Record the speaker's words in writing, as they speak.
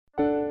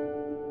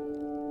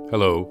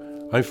Hello,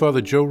 I'm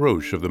Father Joe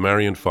Roche of the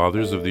Marian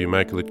Fathers of the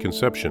Immaculate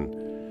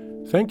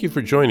Conception. Thank you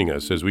for joining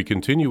us as we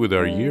continue with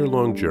our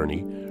year-long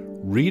journey,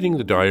 reading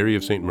the diary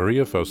of St.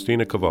 Maria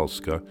Faustina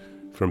Kowalska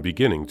from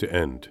beginning to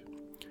end.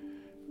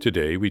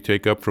 Today we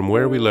take up from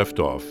where we left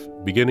off,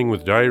 beginning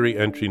with diary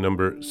entry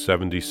number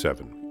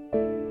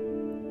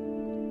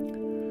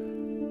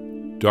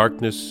 77.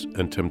 Darkness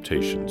and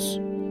Temptations.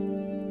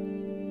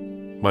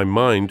 My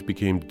mind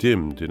became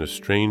dimmed in a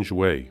strange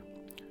way.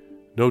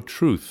 No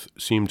truth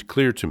seemed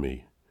clear to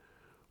me.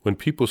 When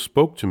people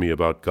spoke to me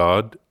about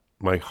God,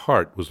 my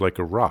heart was like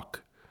a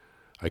rock.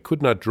 I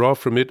could not draw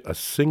from it a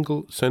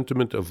single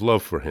sentiment of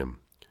love for Him.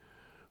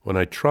 When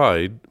I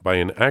tried, by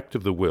an act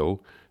of the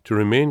will, to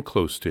remain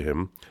close to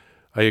Him,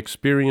 I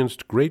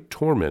experienced great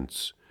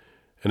torments,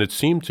 and it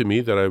seemed to me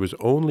that I was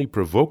only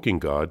provoking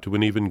God to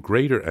an even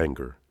greater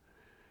anger.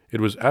 It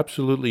was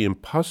absolutely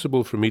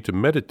impossible for me to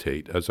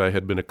meditate as I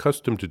had been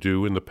accustomed to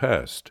do in the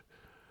past.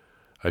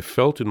 I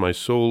felt in my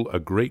soul a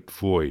great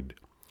void,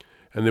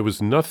 and there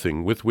was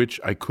nothing with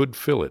which I could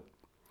fill it.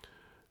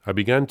 I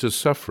began to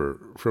suffer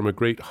from a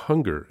great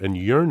hunger and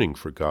yearning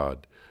for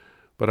God,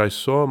 but I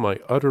saw my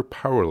utter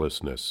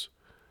powerlessness.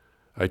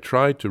 I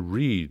tried to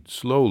read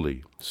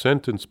slowly,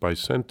 sentence by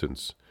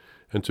sentence,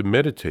 and to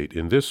meditate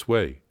in this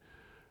way,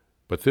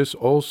 but this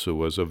also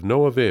was of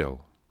no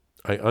avail.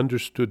 I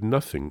understood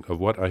nothing of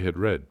what I had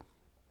read.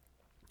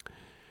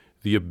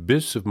 The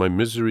abyss of my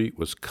misery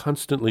was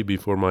constantly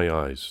before my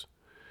eyes.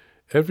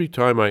 Every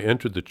time I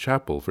entered the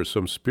chapel for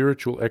some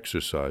spiritual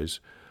exercise,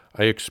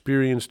 I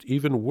experienced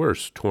even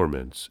worse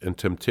torments and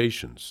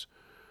temptations.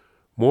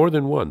 More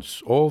than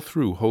once, all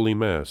through Holy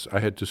Mass, I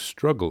had to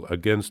struggle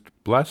against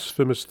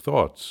blasphemous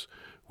thoughts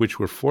which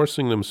were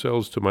forcing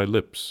themselves to my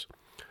lips.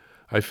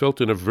 I felt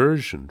an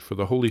aversion for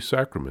the Holy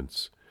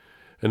Sacraments,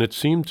 and it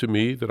seemed to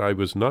me that I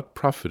was not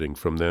profiting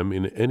from them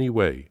in any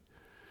way.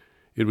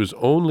 It was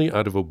only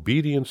out of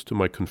obedience to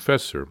my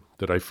confessor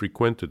that I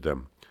frequented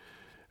them,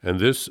 and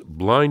this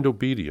blind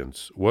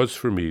obedience was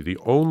for me the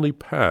only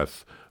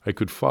path I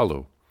could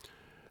follow,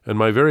 and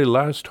my very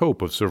last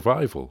hope of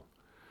survival.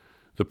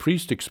 The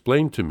priest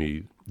explained to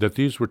me that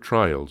these were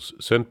trials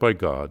sent by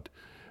God,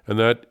 and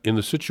that in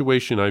the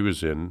situation I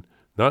was in,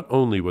 not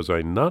only was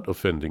I not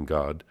offending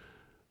God,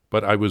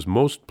 but I was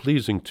most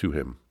pleasing to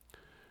Him.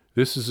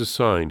 This is a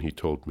sign, he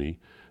told me,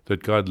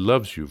 that God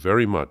loves you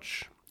very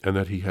much, and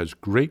that He has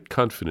great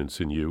confidence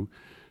in you,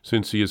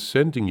 since He is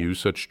sending you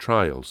such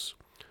trials.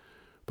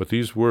 But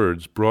these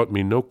words brought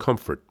me no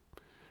comfort.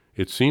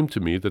 It seemed to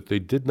me that they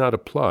did not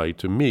apply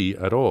to me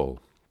at all.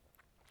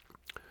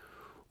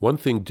 One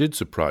thing did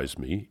surprise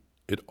me.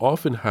 It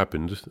often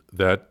happened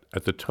that,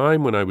 at the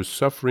time when I was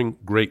suffering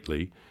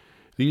greatly,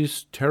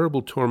 these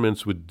terrible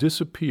torments would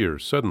disappear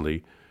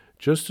suddenly,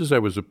 just as I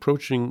was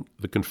approaching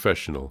the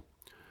confessional.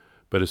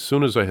 But as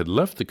soon as I had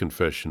left the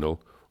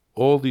confessional,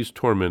 all these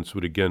torments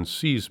would again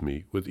seize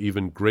me with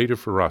even greater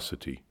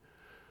ferocity.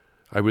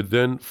 I would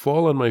then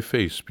fall on my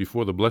face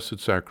before the Blessed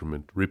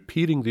Sacrament,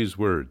 repeating these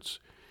words,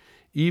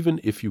 "Even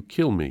if you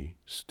kill me,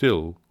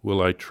 still will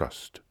I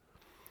trust."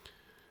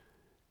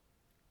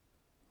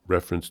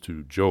 Reference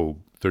to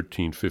Job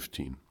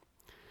 13:15.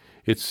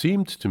 It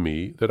seemed to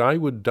me that I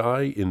would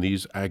die in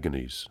these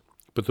agonies,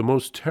 but the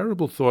most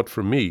terrible thought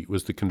for me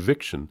was the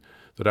conviction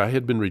that I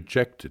had been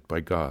rejected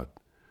by God.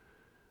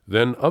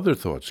 Then other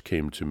thoughts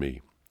came to me.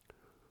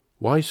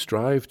 Why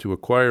strive to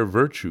acquire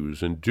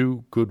virtues and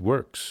do good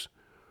works?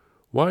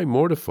 Why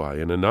mortify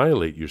and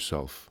annihilate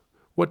yourself?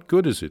 What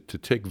good is it to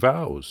take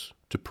vows,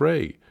 to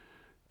pray,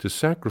 to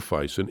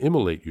sacrifice and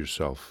immolate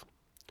yourself?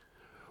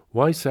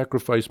 Why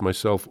sacrifice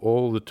myself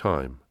all the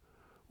time?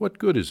 What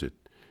good is it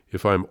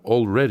if I am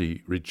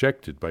already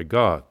rejected by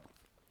God?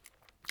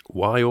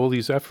 Why all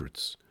these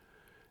efforts?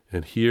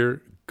 And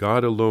here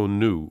God alone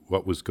knew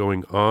what was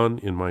going on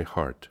in my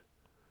heart.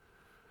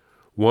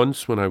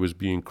 Once, when I was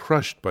being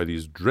crushed by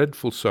these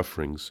dreadful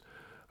sufferings,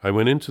 I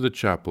went into the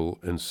chapel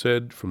and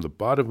said from the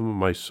bottom of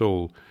my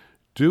soul,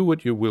 "Do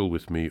what you will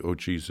with me, O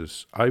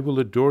Jesus. I will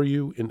adore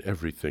you in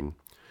everything.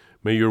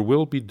 May your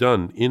will be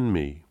done in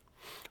me,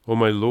 O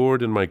my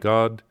Lord and my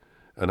God,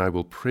 and I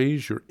will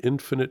praise your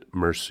infinite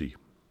mercy."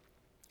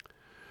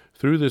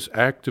 Through this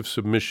act of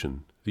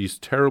submission, these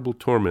terrible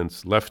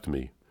torments left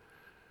me.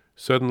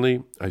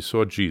 Suddenly I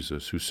saw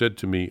Jesus, who said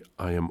to me,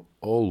 "I am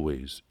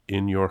always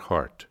in your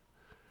heart."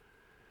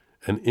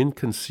 An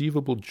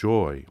inconceivable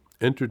joy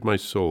entered my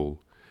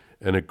soul,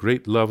 and a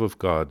great love of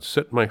God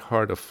set my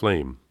heart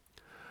aflame.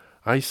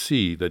 I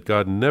see that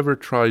God never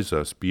tries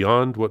us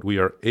beyond what we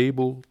are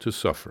able to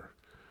suffer.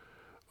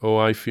 Oh,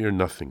 I fear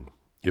nothing.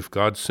 If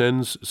God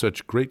sends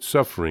such great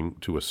suffering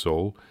to a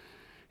soul,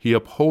 He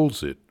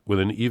upholds it with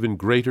an even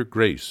greater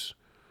grace,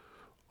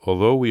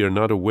 although we are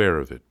not aware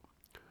of it.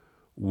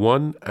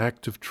 One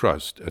act of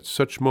trust at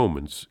such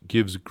moments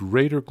gives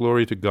greater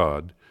glory to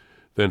God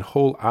than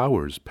whole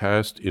hours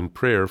passed in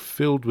prayer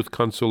filled with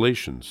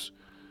consolations.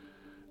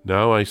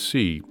 Now I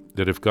see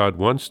that if God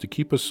wants to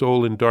keep a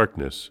soul in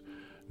darkness,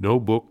 no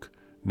book,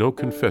 no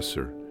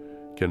confessor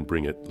can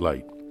bring it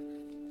light.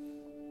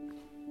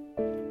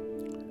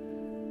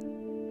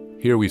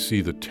 Here we see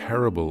the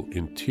terrible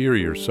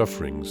interior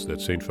sufferings that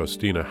St.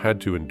 Faustina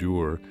had to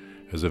endure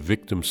as a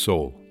victim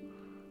soul.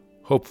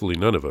 Hopefully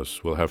none of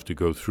us will have to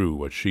go through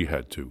what she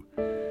had to.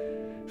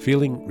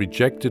 Feeling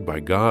rejected by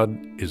God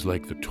is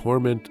like the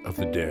torment of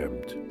the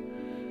damned.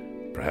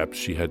 Perhaps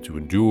she had to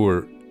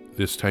endure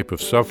this type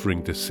of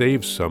suffering to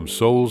save some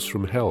souls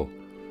from hell.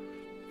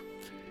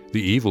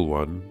 The evil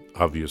one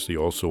obviously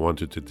also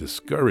wanted to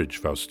discourage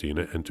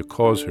Faustina and to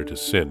cause her to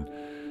sin,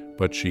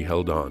 but she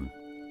held on.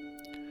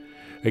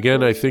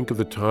 Again, I think of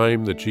the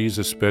time that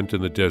Jesus spent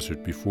in the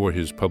desert before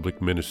his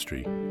public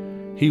ministry.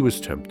 He was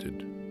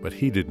tempted, but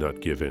he did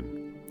not give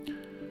in.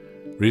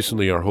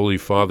 Recently, our Holy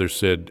Father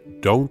said,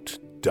 "Don't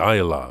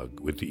dialogue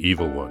with the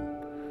evil one."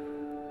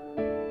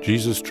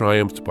 Jesus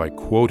triumphed by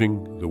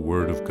quoting the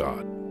Word of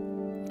God.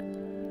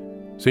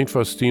 St.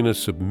 Faustina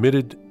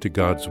submitted to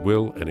God's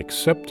will and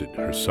accepted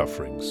her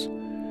sufferings.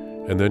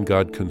 And then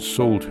God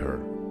consoled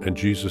her, and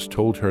Jesus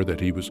told her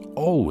that he was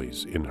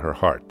always in her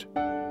heart.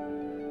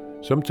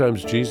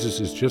 Sometimes Jesus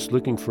is just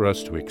looking for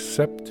us to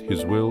accept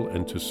his will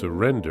and to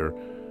surrender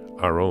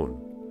our own.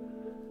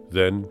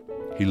 Then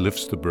he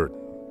lifts the burden.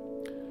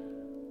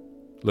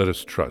 Let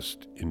us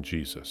trust in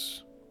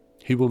Jesus.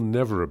 He will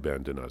never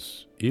abandon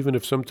us, even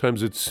if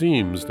sometimes it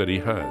seems that he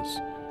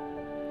has.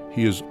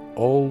 He is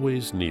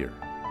always near.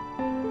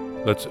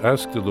 Let's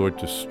ask the Lord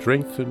to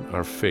strengthen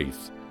our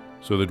faith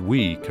so that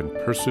we can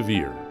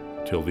persevere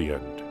till the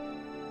end.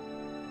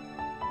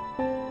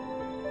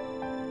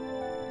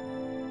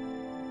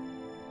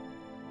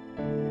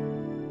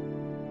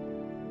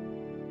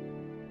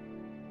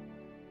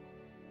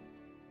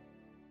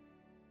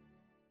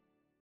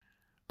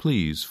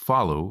 Please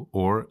follow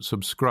or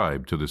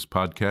subscribe to this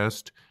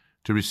podcast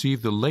to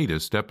receive the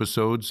latest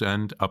episodes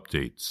and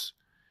updates.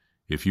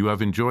 If you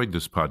have enjoyed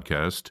this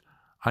podcast,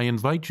 I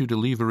invite you to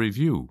leave a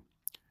review.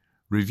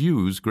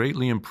 Reviews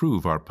greatly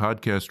improve our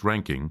podcast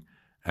ranking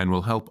and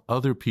will help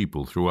other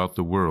people throughout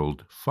the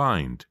world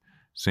find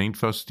St.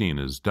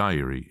 Faustina's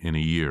Diary in a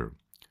Year.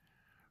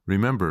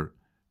 Remember,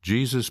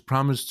 Jesus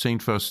promised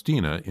St.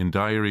 Faustina in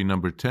Diary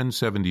number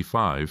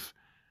 1075,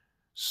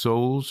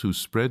 souls who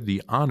spread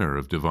the honor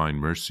of divine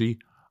mercy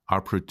are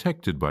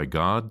protected by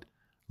God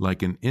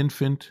like an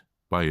infant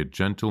by a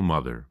gentle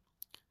mother.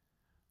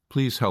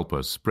 Please help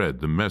us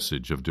spread the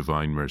message of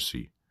divine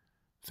mercy.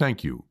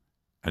 Thank you,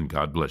 and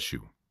God bless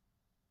you.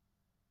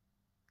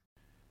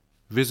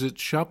 Visit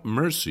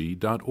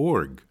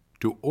shopmercy.org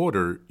to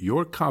order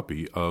your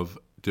copy of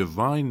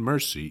Divine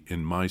Mercy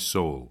in My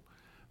Soul,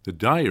 the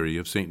Diary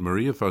of St.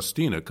 Maria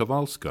Faustina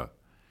Kowalska.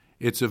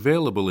 It's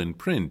available in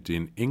print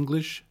in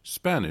English,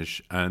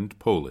 Spanish, and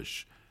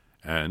Polish,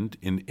 and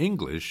in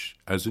English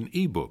as an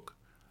e-book,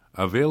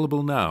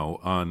 available now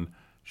on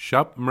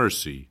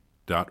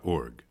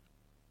shopmercy.org.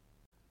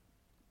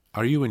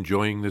 Are you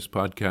enjoying this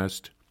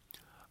podcast?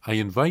 I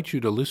invite you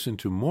to listen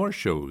to more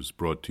shows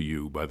brought to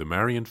you by the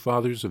Marian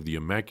Fathers of the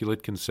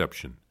Immaculate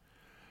Conception.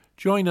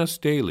 Join us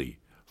daily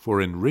for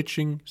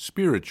enriching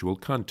spiritual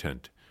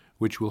content,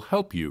 which will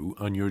help you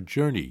on your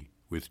journey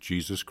with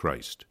Jesus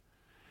Christ.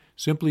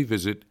 Simply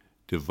visit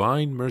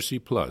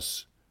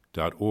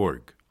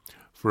DivineMercyPlus.org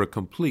for a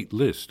complete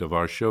list of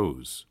our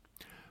shows.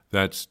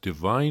 That's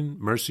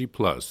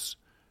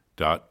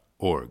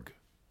DivineMercyPlus.org.